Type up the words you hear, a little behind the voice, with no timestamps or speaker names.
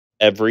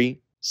every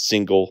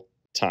single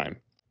time.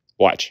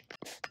 Watch.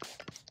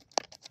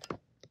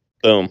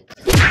 Boom.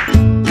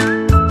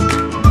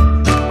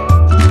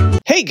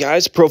 Hey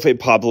guys, Profe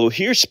Pablo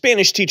here,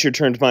 Spanish teacher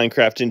turned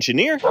Minecraft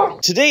engineer.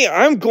 Today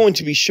I'm going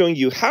to be showing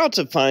you how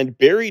to find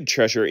buried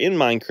treasure in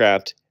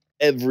Minecraft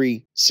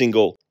every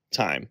single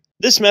time.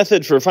 This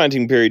method for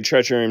finding buried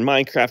treasure in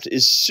Minecraft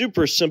is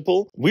super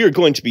simple. We are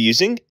going to be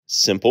using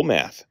simple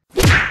math.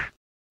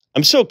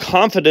 I'm so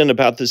confident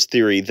about this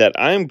theory that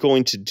I'm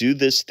going to do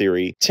this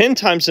theory 10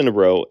 times in a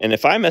row, and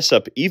if I mess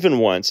up even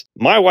once,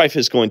 my wife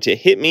is going to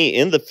hit me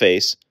in the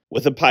face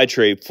with a pie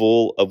tray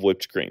full of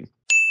whipped cream.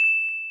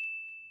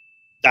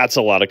 That's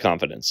a lot of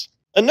confidence.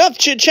 Enough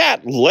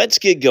chit-chat, let's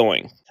get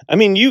going. I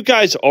mean, you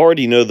guys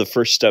already know the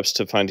first steps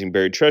to finding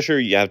buried treasure.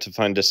 You have to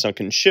find a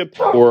sunken ship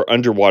or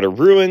underwater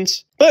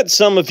ruins, but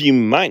some of you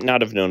might not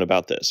have known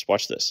about this.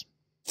 Watch this.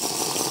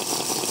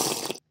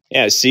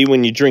 Yeah, see,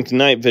 when you drink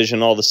night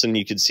vision, all of a sudden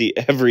you can see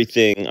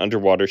everything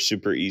underwater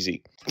super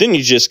easy. Then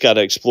you just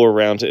gotta explore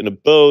around in a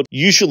boat.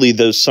 Usually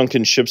those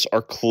sunken ships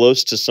are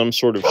close to some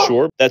sort of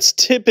shore. That's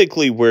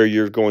typically where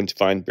you're going to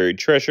find buried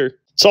treasure.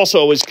 It's also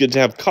always good to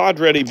have cod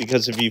ready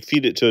because if you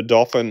feed it to a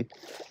dolphin,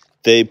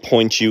 they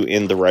point you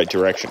in the right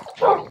direction.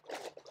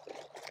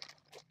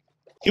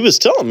 He was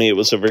telling me it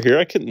was over here.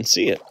 I couldn't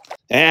see it.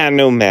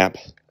 No map.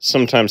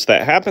 Sometimes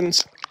that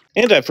happens.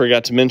 And I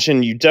forgot to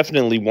mention, you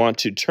definitely want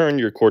to turn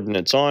your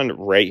coordinates on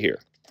right here.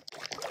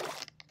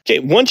 Okay,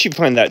 once you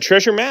find that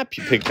treasure map,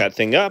 you pick that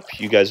thing up.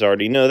 You guys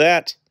already know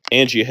that.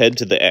 And you head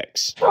to the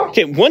X.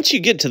 Okay, once you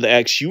get to the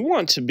X, you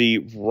want to be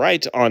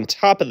right on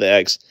top of the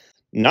X.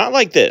 Not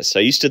like this. I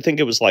used to think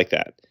it was like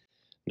that.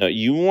 No,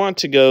 you want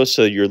to go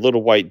so your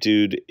little white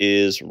dude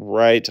is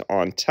right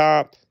on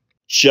top,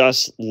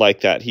 just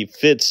like that. He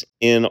fits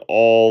in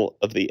all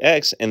of the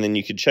X, and then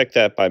you can check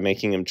that by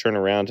making him turn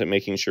around and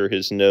making sure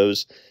his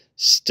nose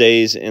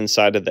stays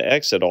inside of the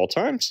X at all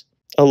times.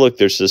 Oh, look,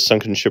 there's this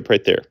sunken ship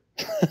right there.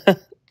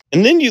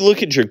 And then you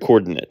look at your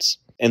coordinates,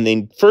 and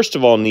they first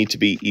of all need to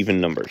be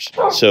even numbers.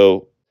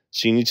 So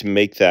you need to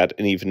make that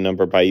an even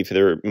number by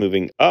either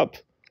moving up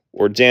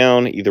or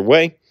down, either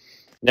way.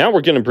 Now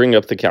we're going to bring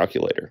up the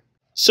calculator.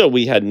 So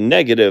we had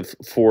negative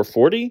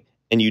 440,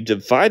 and you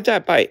divide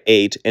that by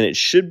 8, and it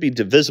should be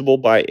divisible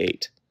by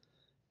 8.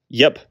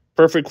 Yep,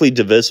 perfectly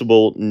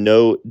divisible,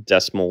 no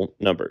decimal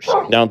numbers.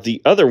 Now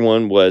the other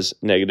one was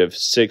negative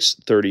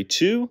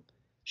 632,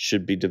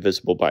 should be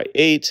divisible by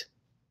 8,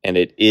 and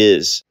it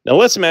is. Now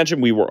let's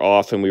imagine we were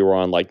off and we were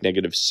on like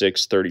negative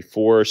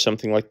 634 or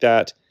something like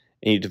that,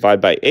 and you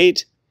divide by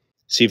 8.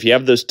 See, if you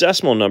have those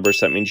decimal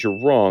numbers, that means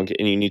you're wrong,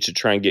 and you need to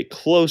try and get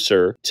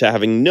closer to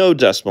having no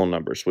decimal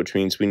numbers, which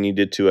means we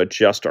needed to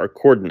adjust our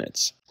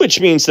coordinates.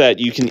 Which means that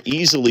you can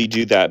easily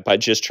do that by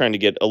just trying to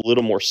get a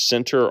little more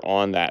center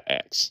on that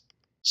X.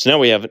 So now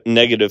we have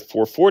negative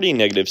 440,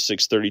 negative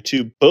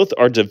 632. Both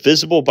are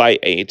divisible by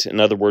 8. In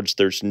other words,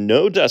 there's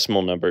no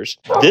decimal numbers.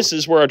 This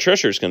is where our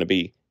treasure is going to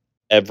be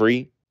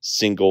every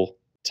single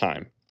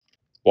time.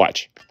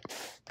 Watch.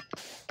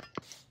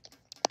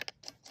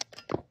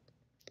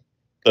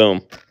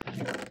 Boom.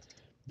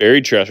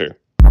 Buried treasure.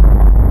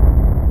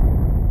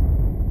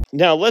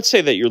 Now, let's say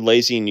that you're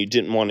lazy and you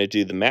didn't want to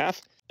do the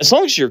math. As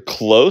long as you're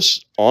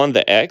close on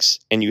the X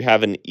and you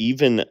have an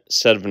even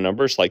set of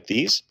numbers like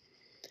these,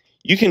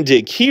 you can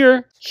dig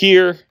here,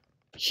 here,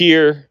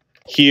 here,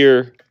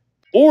 here,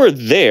 or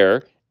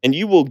there, and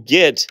you will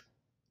get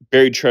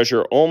buried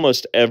treasure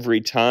almost every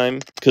time.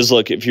 Because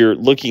look, if you're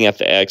looking at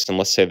the X, and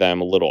let's say that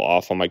I'm a little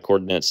off on my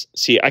coordinates,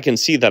 see, I can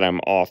see that I'm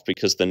off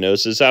because the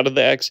nose is out of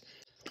the X.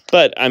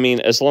 But, I mean,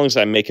 as long as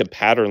I make a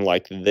pattern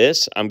like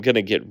this, I'm going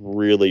to get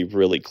really,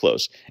 really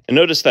close. And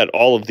notice that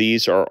all of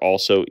these are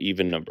also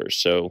even numbers.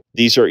 So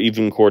these are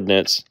even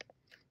coordinates.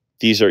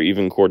 These are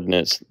even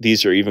coordinates.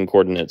 These are even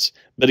coordinates.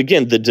 But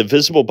again, the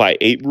divisible by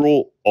 8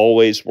 rule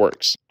always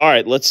works. All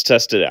right, let's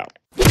test it out.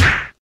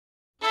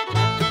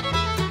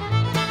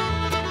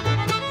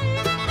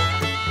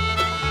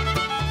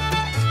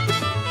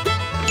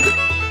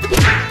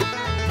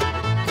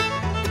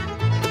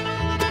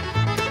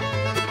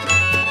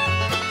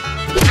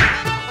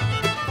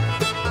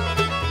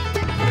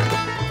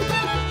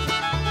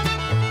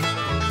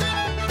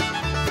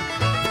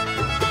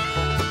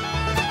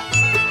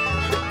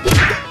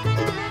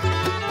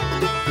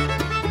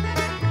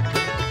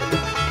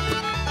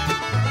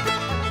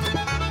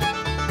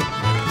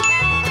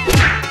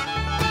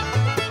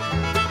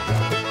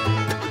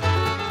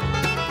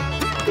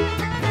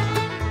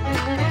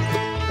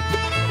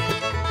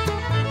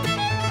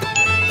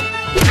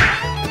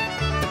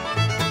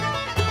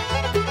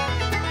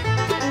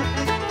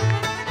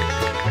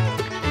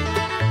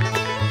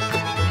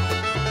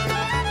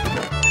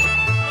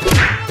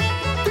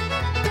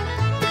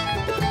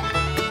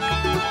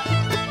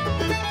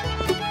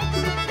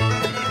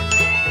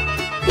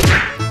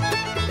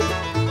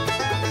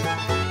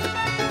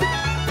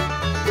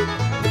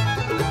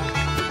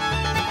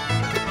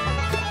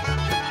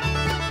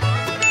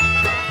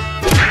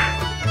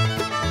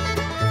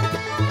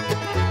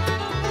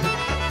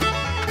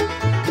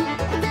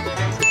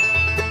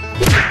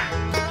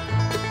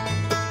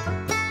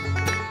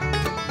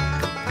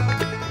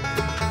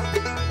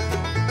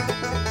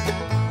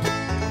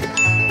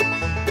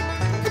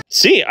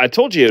 See, I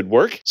told you it'd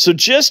work. So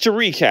just to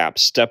recap,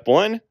 step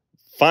 1,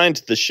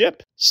 find the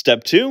ship.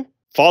 Step 2,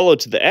 follow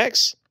to the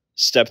X.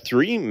 Step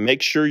 3,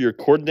 make sure your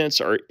coordinates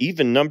are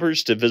even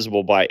numbers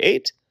divisible by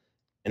 8.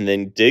 And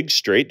then dig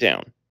straight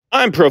down.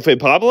 I'm Profe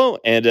Pablo,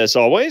 and as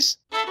always...